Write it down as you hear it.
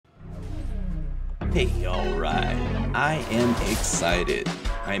Hey, alright. I am excited.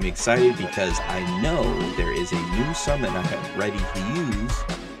 I'm excited because I know there is a new summon I am ready to use,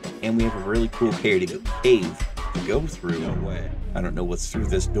 and we have a really cool cave to go through. No way. I don't know what's through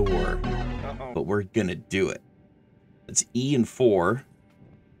this door, but we're gonna do it. It's E and 4.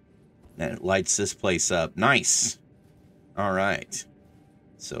 And it lights this place up. Nice! Alright.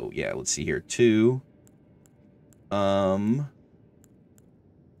 So, yeah, let's see here. 2.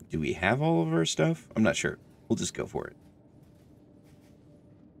 Do we have all of our stuff? I'm not sure. We'll just go for it.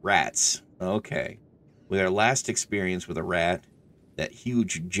 Rats. Okay. With our last experience with a rat, that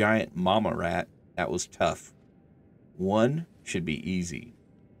huge giant mama rat, that was tough. 1 should be easy.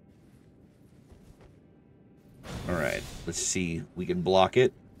 Alright, let's see. We can block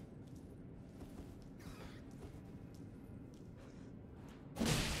it.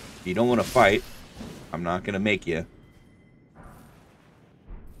 If you don't want to fight, I'm not going to make you.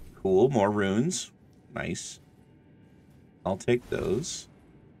 Cool, more runes. Nice. I'll take those.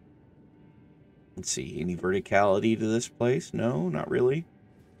 Let's see, any verticality to this place? No, not really.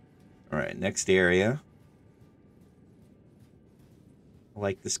 Alright, next area. I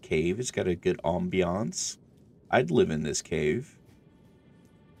like this cave. It's got a good ambiance. I'd live in this cave.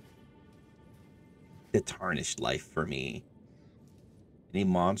 The tarnished life for me. Any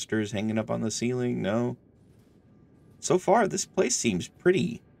monsters hanging up on the ceiling? No. So far, this place seems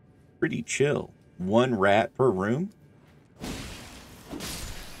pretty chill. 1 rat per room?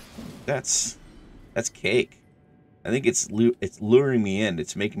 That's cake. I think it's luring me in.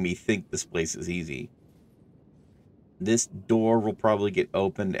 It's making me think this place is easy. This door will probably get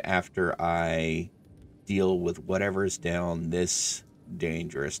opened after I deal with whatever's down this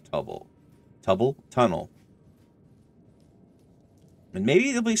dangerous tunnel. And maybe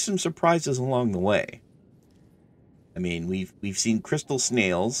there'll be some surprises along the way. I mean, we've seen crystal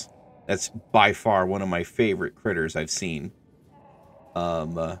snails. That's by far one of my favorite critters I've seen.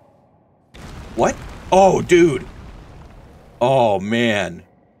 What? Oh, dude. Oh, man.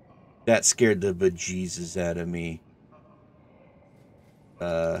 That scared the bejesus out of me.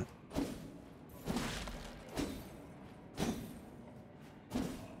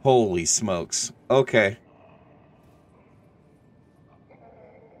 Holy smokes. Okay.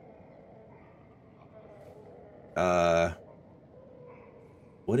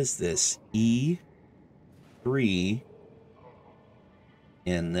 What is this? E3.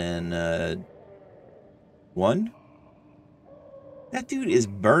 And then, 1? That dude is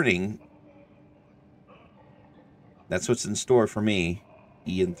burning. That's what's in store for me.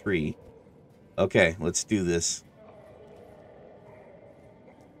 E and 3. Okay, let's do this.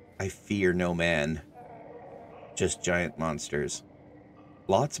 I fear no man. Just giant monsters.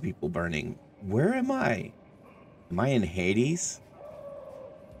 Lots of people burning. Where am I? Am I in Hades?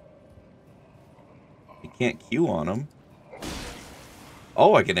 You can't Q on him.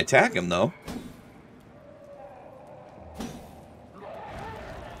 Oh, I can attack him, though.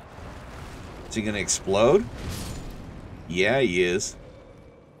 Is he gonna explode? Yeah, he is.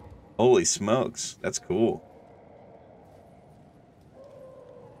 Holy smokes, that's cool.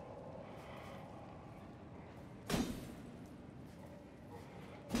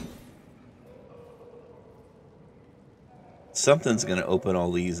 Something's gonna open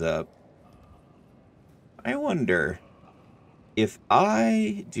all these up. I wonder if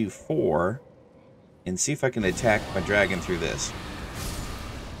I do 4 and see if I can attack my dragon through this.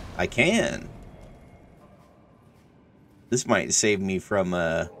 I can. This might save me from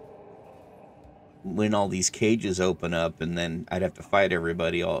when all these cages open up and then I'd have to fight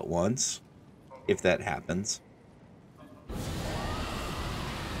everybody all at once, if that happens.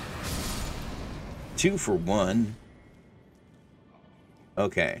 2 for 1.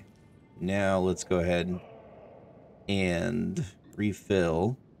 Okay, now let's go ahead and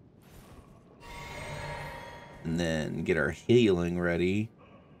refill. And then get our healing ready.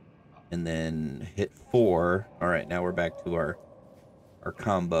 And then hit 4. Alright, now we're back to our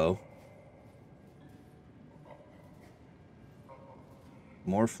combo.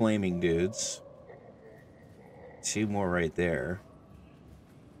 More flaming dudes. 2 more right there.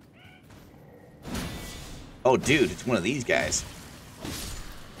 Oh, dude, it's one of these guys.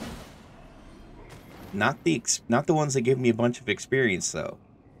 Not the ones that give me a bunch of experience, though.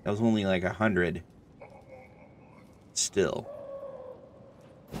 That was only like 100. Still.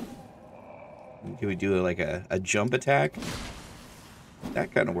 Can we do like a jump attack?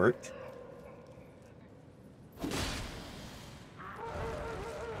 That kind of worked.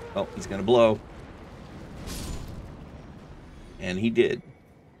 Oh, he's gonna blow. And he did.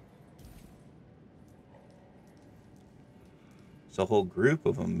 There's a whole group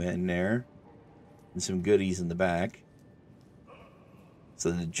of them in there. and some goodies in the back.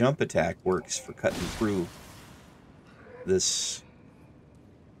 So the jump attack works for cutting through this,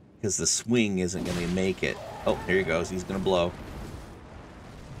 because the swing isn't going to make it. Oh, there he goes. He's going to blow.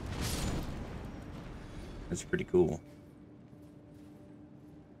 That's pretty cool.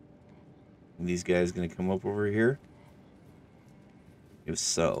 And these guys going to come up over here? If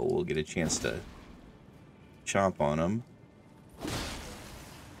so, we'll get a chance to chomp on them.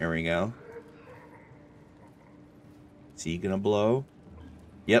 There we go. Is he going to blow?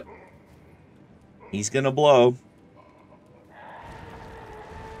 Yep. He's going to blow.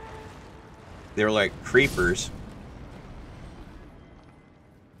 They're like creepers.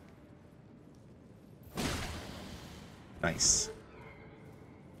 Nice.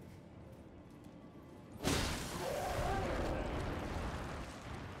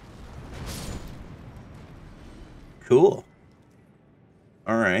 Cool.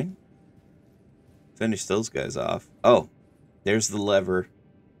 All right. Finish those guys off. Oh, there's the lever.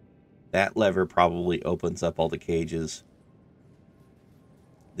 That lever probably opens up all the cages.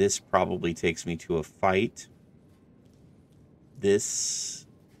 This probably takes me to a fight. This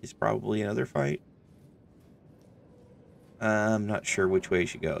is probably another fight. I'm not sure which way it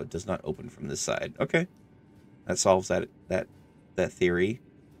should go. It does not open from this side. Okay. That solves that theory.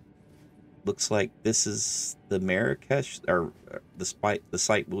 Looks like this is the Marrakesh, or the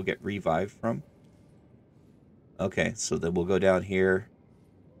site we'll get revived from. Okay, so then we'll go down here.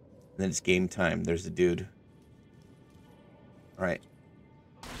 And then it's game time. There's the dude. All right.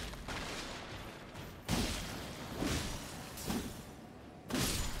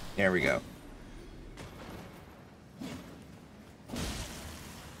 There we go.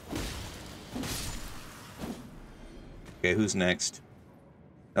 Okay, who's next?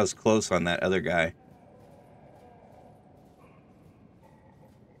 That was close on that other guy.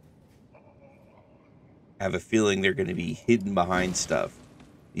 I have a feeling they're going to be hidden behind stuff.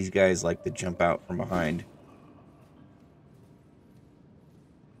 These guys like to jump out from behind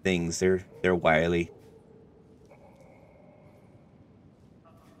things. They're wily.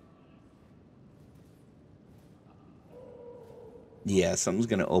 Yeah, something's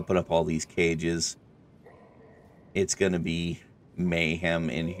going to open up all these cages. It's going to be mayhem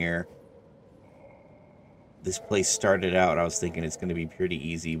in here. This place started out, I was thinking it's going to be pretty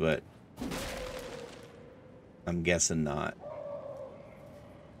easy, but I'm guessing not.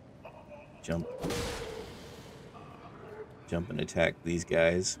 Jump and attack these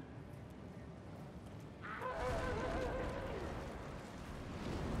guys.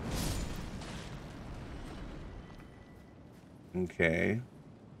 Okay.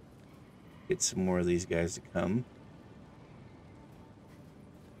 Get some more of these guys to come.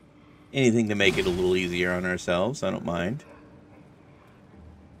 Anything to make it a little easier on ourselves, I don't mind.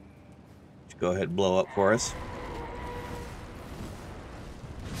 Just go ahead and blow up for us.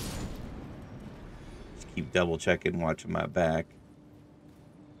 Just keep double checking, watching my back.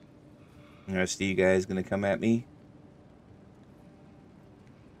 The rest of you guys gonna come at me?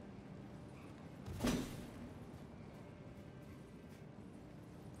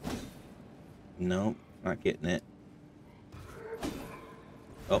 Nope, not getting it.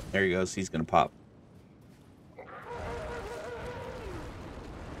 Oh, there he goes. He's gonna pop.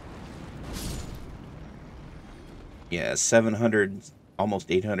 Yeah, 700, almost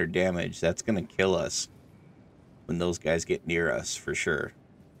 800 damage. That's gonna kill us when those guys get near us, for sure.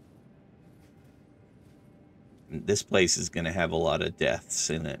 And this place is gonna have a lot of deaths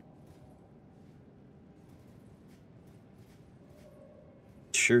in it.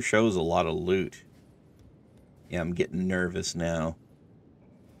 Sure shows a lot of loot. Yeah, I'm getting nervous now.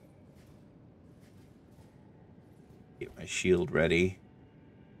 Get my shield ready.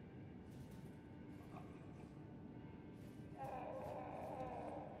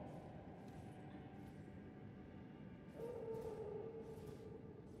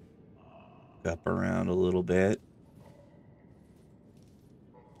 Up around a little bit.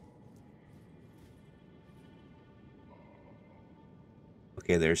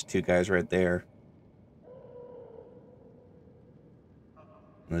 Okay, there's two guys right there.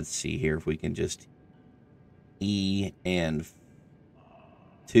 Let's see here if we can just E and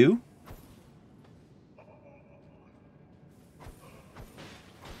 2.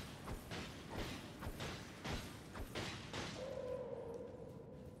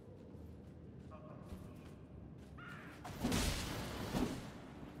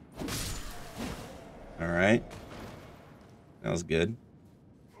 All right. That was good.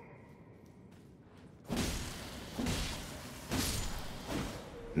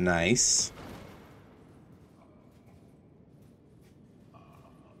 Nice.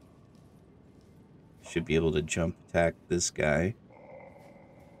 Should be able to jump attack this guy.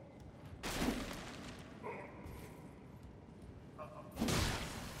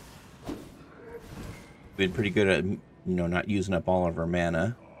 Been pretty good at, not using up all of our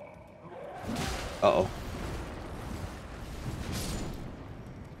mana. Uh-oh.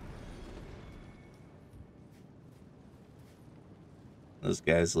 Those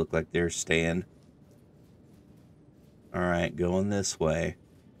guys look like they're staying. Alright, going this way.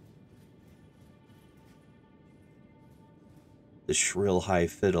 The shrill high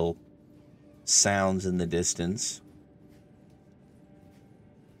fiddle sounds in the distance.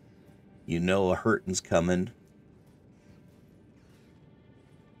 You know a hurtin's coming.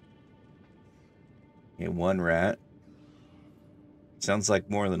 Okay, one rat. Sounds like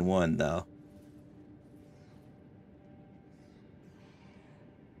more than one, though.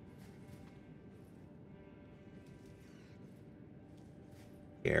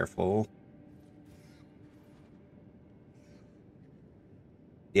 Careful.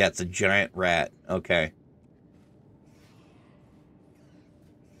 Yeah, it's a giant rat. Okay.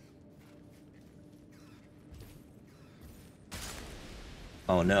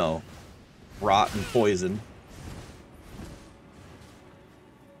 Oh no. Rotten poison.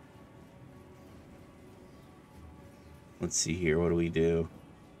 Let's see here. What do we do?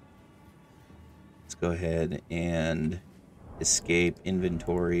 Let's go ahead and escape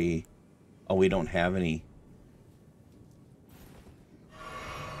inventory. Oh, we don't have any.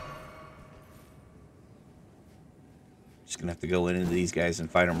 Just gonna have to go into these guys and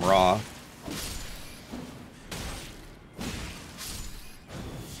fight them raw.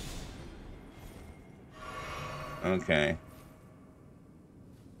 Okay.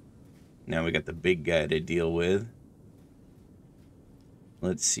 Now we got the big guy to deal with.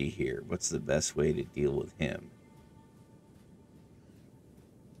 Let's see here. What's the best way to deal with him?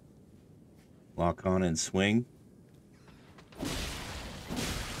 Lock on and swing.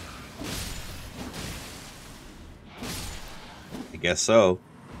 I guess so.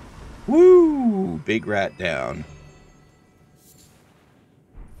 Woo! Big rat down.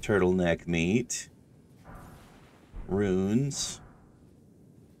 Turtleneck meat. Runes.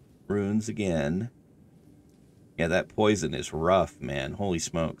 Runes again. Yeah, that poison is rough, man. Holy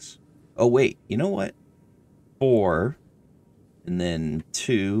smokes. Oh, wait. You know what? 4. And then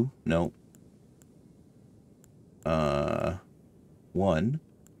 2. Nope. 1.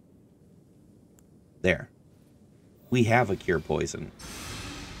 There. We have a cure poison.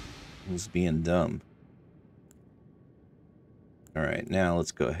 I was being dumb. Alright, now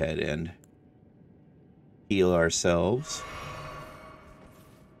let's go ahead and heal ourselves.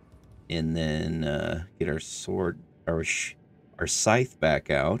 And then get our sword, our scythe back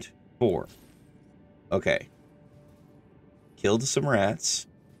out. 4. Okay. Killed some rats.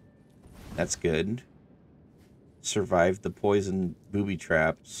 That's good. Survived the poison booby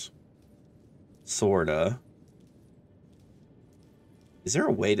traps. Sorta. Is there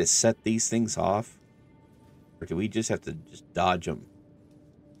a way to set these things off? Or do we just have to just dodge them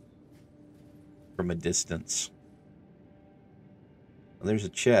from a distance? Well, there's a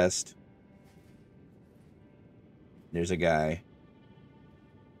chest. There's a guy.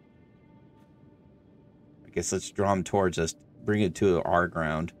 I guess let's draw him towards us. Bring it to our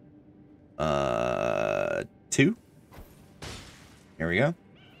ground. 2. Here we go.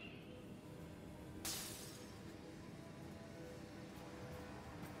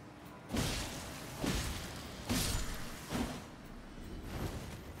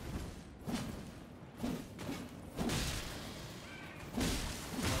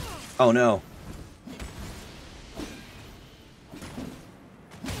 Oh no.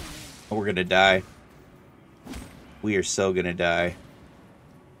 Oh, we're gonna die. We are so gonna die.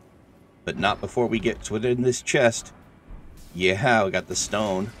 But not before we get to it in this chest. Yeah, we got the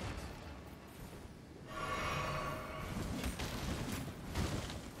stone.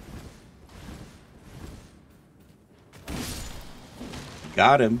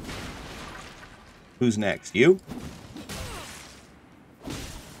 Got him. Who's next? You?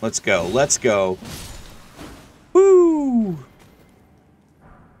 Let's go. Let's go. Woo!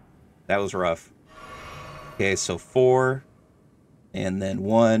 That was rough. Okay, so 4. And then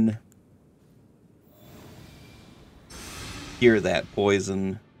 1. Cure that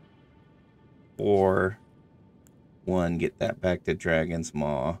poison. 4. 1. Get that back to Dragon's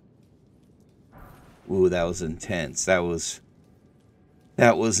Maw. Ooh, that was intense. That was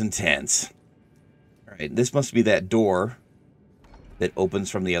intense. Alright, this must be that door that opens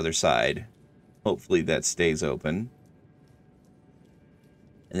from the other side. Hopefully that stays open.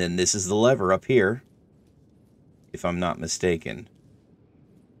 And then this is the lever up here, if I'm not mistaken.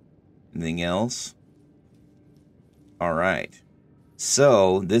 Anything else? All right.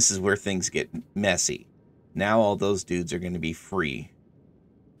 So this is where things get messy. Now all those dudes are going to be free.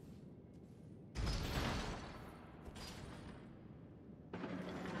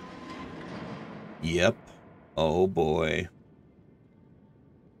 Yep. Oh boy.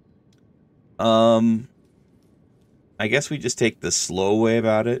 I guess we just take the slow way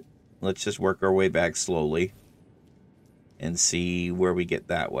about it. Let's just work our way back slowly and see where we get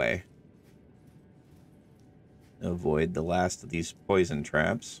that way. Avoid the last of these poison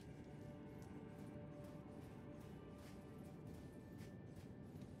traps.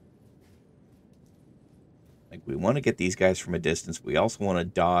 Like, we want to get these guys from a distance, but we also want to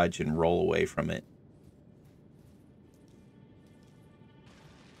dodge and roll away from it.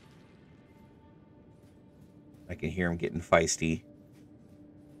 I can hear him getting feisty.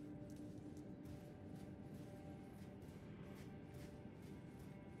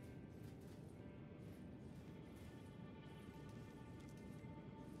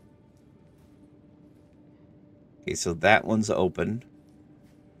 Okay, so that one's open.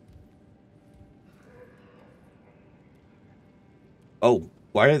 Oh,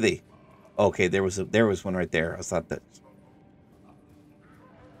 why are they? Okay, there was one right there. I thought that.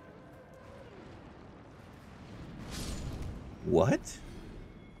 What?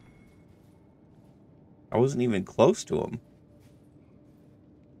 I wasn't even close to him.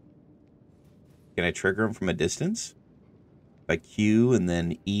 Can I trigger him from a distance? By Q and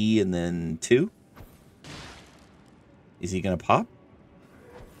then E and then 2? Is he gonna pop?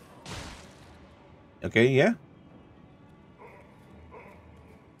 Okay, yeah.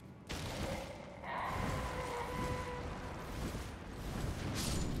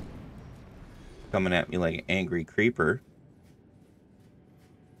 Coming at me like an angry creeper.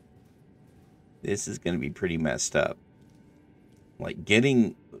 This is gonna be pretty messed up. Like,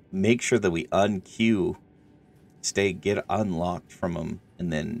 make sure that we unqueue, get unlocked from them,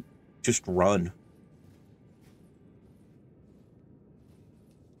 and then just run.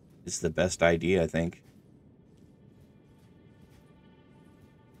 Is the best idea, I think.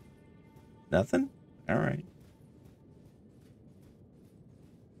 Nothing? All right.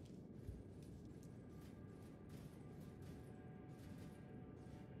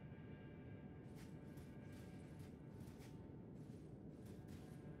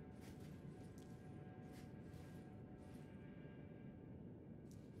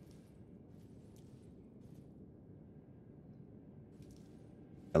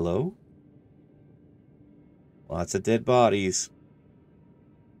 Hello? Lots of dead bodies.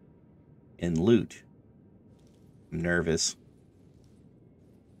 And loot. I'm nervous.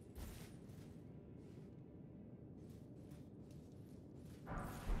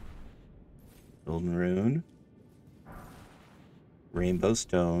 Golden rune. Rainbow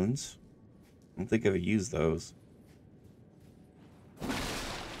stones. I don't think I've used those.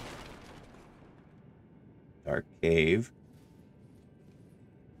 Dark cave.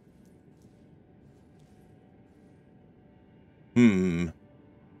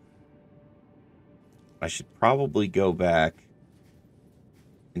 I should probably go back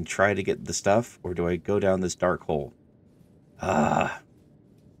and try to get the stuff, or do I go down this dark hole? Ah.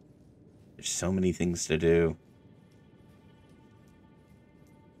 There's so many things to do.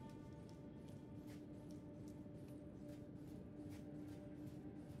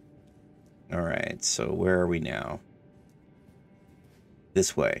 Alright, so where are we now?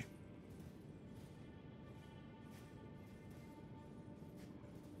 This way.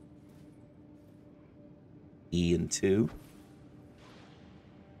 E and 2.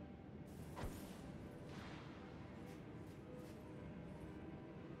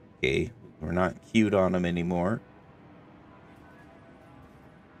 Okay, we're not queued on them anymore.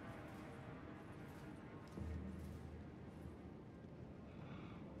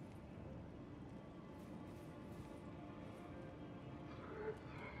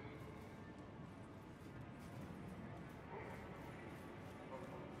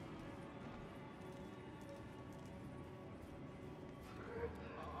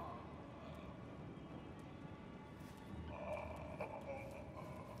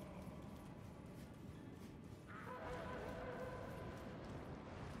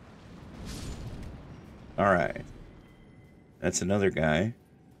 Alright. That's another guy.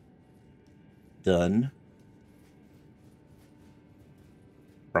 Done.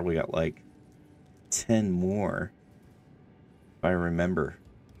 Probably got like 10 more, if I remember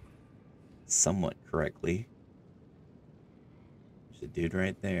somewhat correctly. There's a dude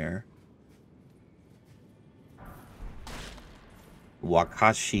right there.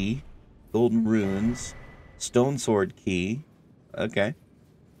 Wakashi. Golden runes. Stone sword key. Okay.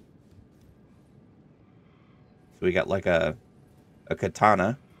 So we got like a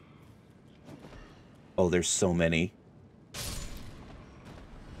katana. Oh, there's so many.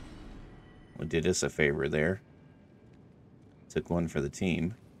 Well, did us a favor there. Took one for the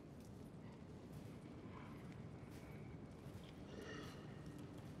team.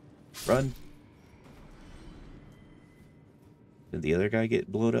 Run. Did the other guy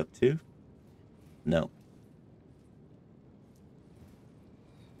get blown up too? No.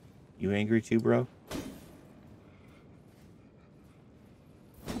 You angry too, bro?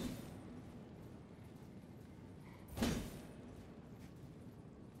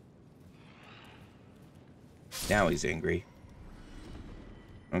 Now he's angry.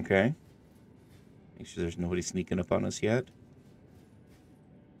 Okay. Make sure there's nobody sneaking up on us yet.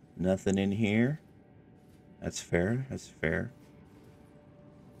 Nothing in here. That's fair. That's fair.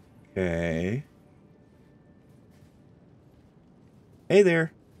 Okay. Hey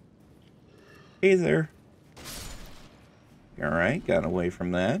there. Hey there. Alright, got away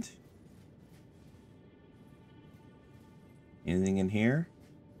from that. Anything in here?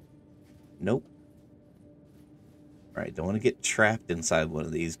 Nope. Alright, don't want to get trapped inside one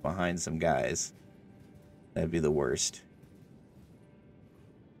of these behind some guys. That'd be the worst.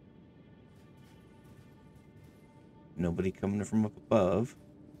 Nobody coming from up above.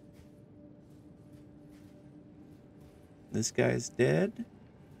 This guy's dead?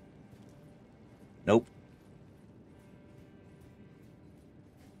 Nope.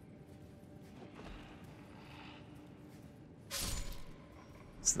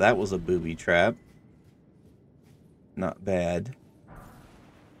 So that was a booby trap. Not bad.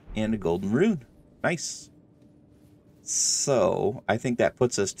 And a golden rune. Nice. So, I think that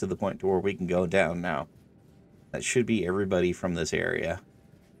puts us to the point to where we can go down now. That should be everybody from this area.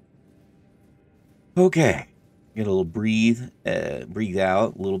 Okay. Get a little breathe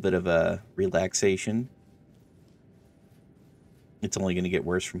out. A little bit of a relaxation. It's only going to get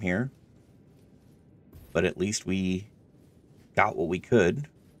worse from here. But at least we got what we could.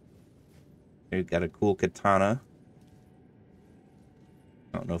 We've got a cool katana.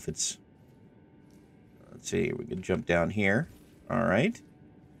 I don't know if it's... Let's see, we can jump down here. All right.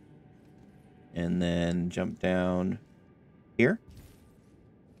 And then jump down here.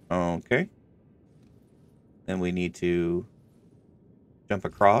 Okay. Then we need to jump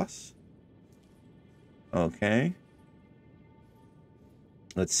across. Okay.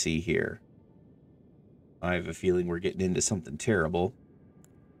 Let's see here. I have a feeling we're getting into something terrible.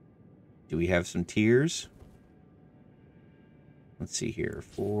 Do we have some tears? Let's see here.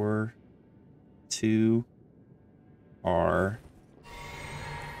 4, 2, R,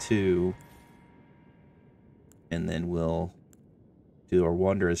 2, and then we'll do our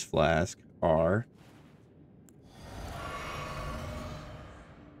wondrous flask, R.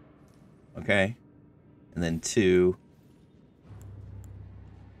 Okay. And then 2,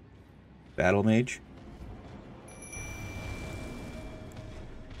 battle mage.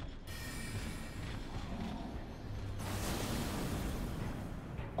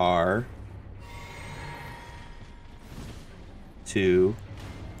 R, 2,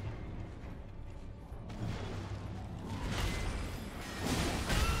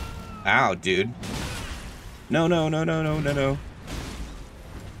 ow, dude. No, no, no, no, no, no, no.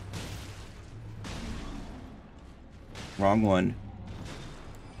 Wrong one.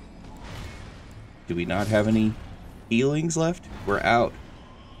 Do we not have any healings left? We're out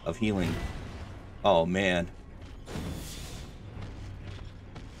of healing. Oh, man.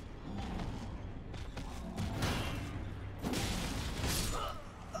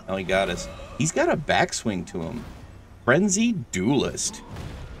 Oh, he got us. He's got a backswing to him. Frenzied Dualist.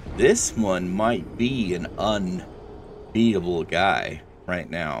 This one might be an unbeatable guy right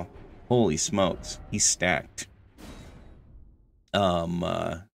now. Holy smokes. He's stacked.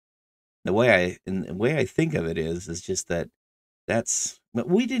 The way I think of it is just that but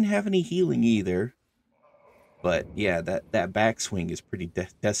we didn't have any healing either. But yeah, that backswing is pretty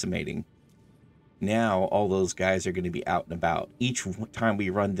decimating. Now all those guys are going to be out and about. Each time we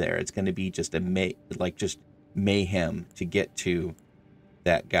run there, it's going to be just just mayhem to get to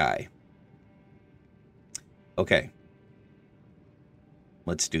that guy. Okay.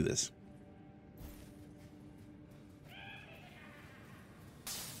 Let's do this.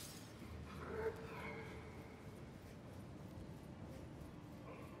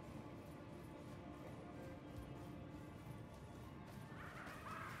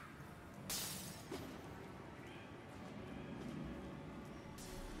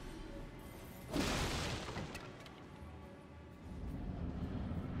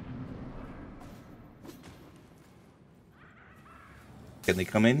 Can they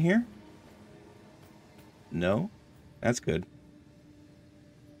come in here? No? That's good.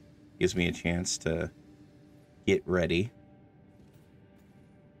 Gives me a chance to get ready.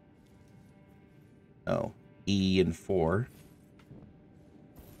 Oh, E and 4.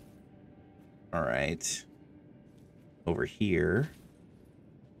 All right. Over here.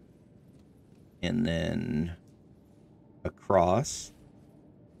 And then across.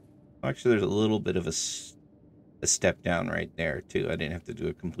 Actually, there's a little bit of a step down right there, too. I didn't have to do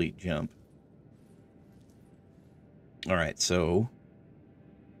a complete jump. All right, so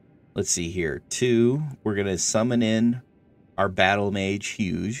let's see here. 2, we're going to summon in our Battle Mage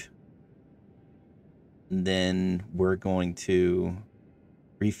Huge. And then we're going to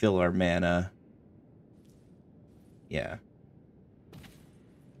refill our mana. Yeah.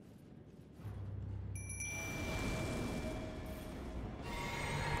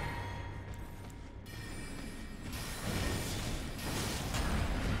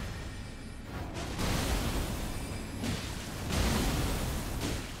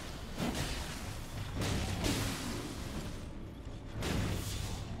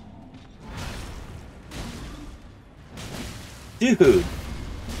 Dude,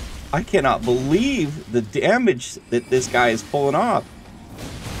 I cannot believe the damage that this guy is pulling off.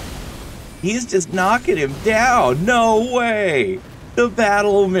 He's just knocking him down. No way. The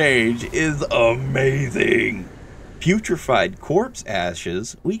Battle Mage is amazing. Putrefied Corpse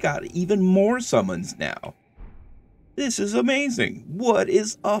Ashes. We got even more summons now. This is amazing. What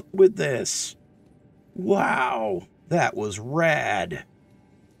is up with this? Wow. That was rad.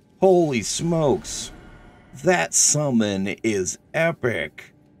 Holy smokes. That summon is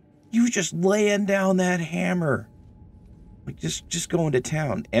epic. You just laying down that hammer. Like just going to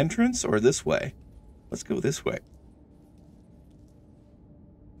town. Entrance or this way? Let's go this way.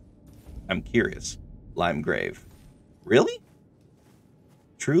 I'm curious. Limegrave. Really?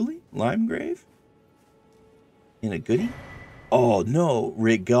 Truly? Limegrave? In a goodie? Oh no.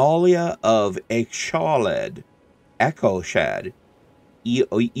 Regalia of Eoshad. Eoshad.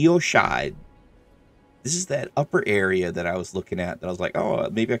 This is that upper area that I was looking at that I was like, oh,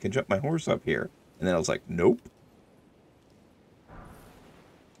 maybe I can jump my horse up here. And then I was like, nope.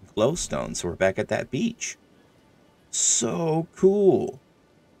 Glowstone, so we're back at that beach. So cool.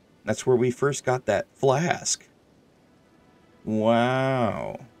 That's where we first got that flask.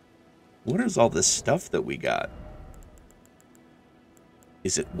 Wow. What is all this stuff that we got?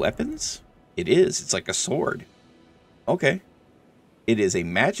 Is it weapons? It is. It's like a sword. Okay. It is a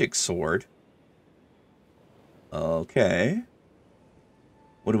magic sword. Okay.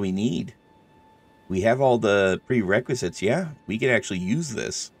 What do we need? We have all the prerequisites. Yeah, we can actually use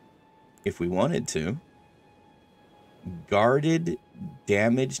this if we wanted to. Guarded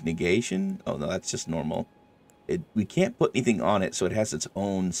damage negation. Oh, no, that's just normal. We can't put anything on it, so it has its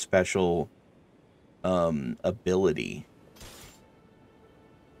own special ability.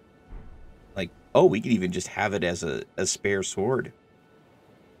 Like, oh, we could even just have it as a spare sword.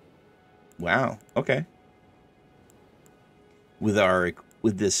 Wow, okay. With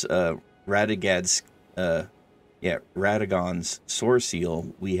this Radagon's Sword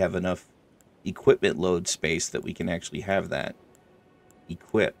Seal, we have enough equipment load space that we can actually have that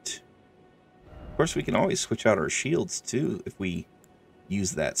equipped. Of course, we can always switch out our shields too if we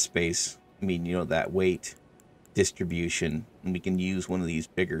use that space. I mean, you know, that weight distribution, and we can use one of these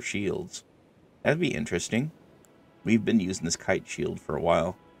bigger shields. That'd be interesting. We've been using this kite shield for a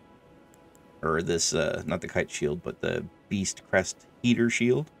while. Or this, not the kite shield, but the Beast Crest Heater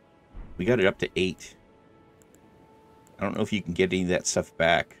Shield. We got it up to 8. I don't know if you can get any of that stuff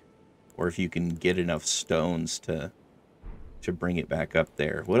back, or if you can get enough stones to bring it back up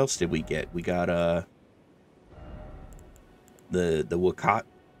there. What else did we get? We got the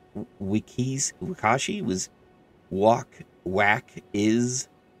Wakashi was whack is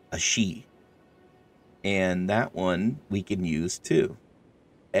a she, and that one we can use too.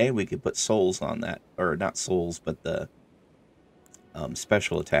 And we could put souls on that, or not souls, but the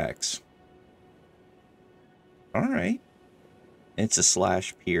special attacks. All right. It's a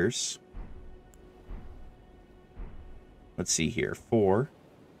slash pierce. Let's see here. 4.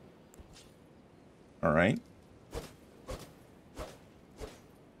 All right.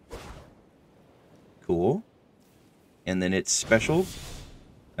 Cool. And then it's special.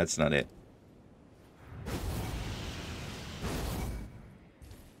 That's not it.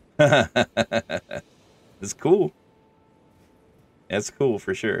 It's cool. That's cool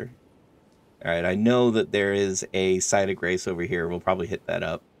for sure. All right, I know that there is a Site of Grace over here. We'll probably hit that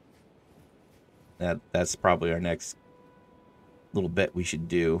up. That's probably our next little bet we should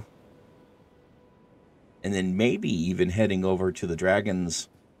do. And then maybe even heading over to the Dragon's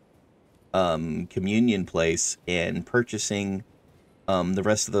communion place and purchasing the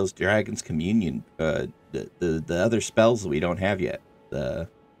rest of those dragon's communion, the other spells that we don't have yet. Can't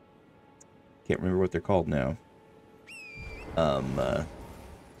remember what they're called now.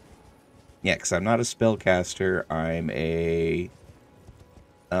 Yeah, because I'm not a spellcaster. I'm a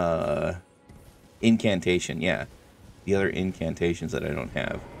incantation. Yeah, the other incantations that I don't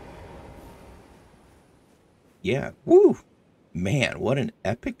have. Yeah, woo, man, what an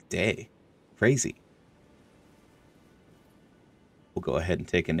epic day! Crazy. We'll go ahead and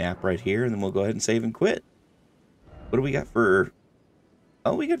take a nap right here, and then we'll go ahead and save and quit. What do we got for...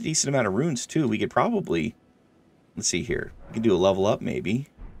 Oh, we got a decent amount of runes, too. We could probably... Let's see here. We could do a level up, maybe.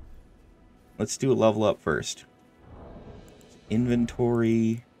 Let's do a level up first.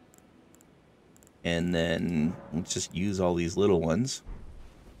 Inventory. And then let's just use all these little ones.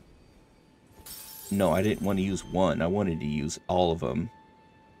 No, I didn't want to use one. I wanted to use all of them.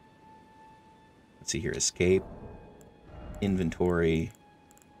 Let's see here. Escape. Inventory.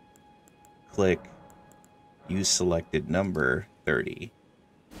 Click. Use selected number. 30.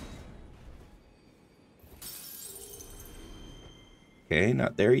 Okay,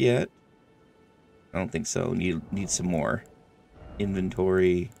 not there yet. I don't think so. Need some more.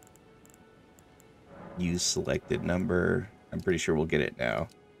 Inventory. Use selected number. I'm pretty sure we'll get it now.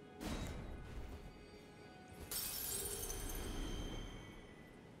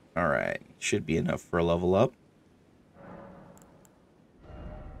 Alright. Should be enough for a level up.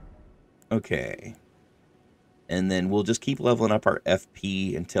 Okay. And then we'll just keep leveling up our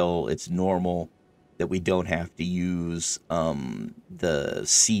FP until it's normal that we don't have to use the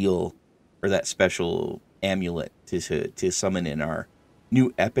seal or that special amulet to summon in our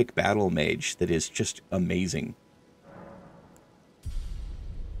new epic battle mage that is just amazing.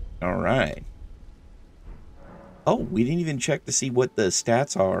 All right. Oh, we didn't even check to see what the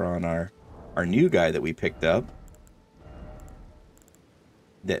stats are on our new guy that we picked up.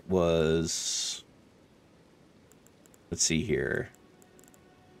 That was... Let's see here.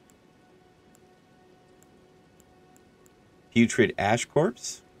 Putrid Ash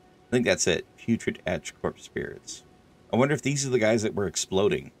Corpse? I think that's it. Putrid Ash Corpse Spirits. I wonder if these are the guys that were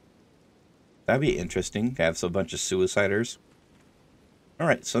exploding. That'd be interesting to have a bunch of suiciders.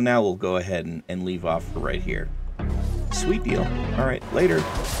 Alright, so now we'll go ahead and leave off for right here. Sweet deal. Alright, later.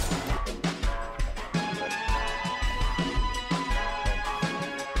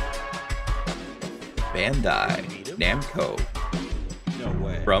 Bandai Namco. No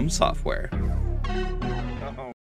way. From Software.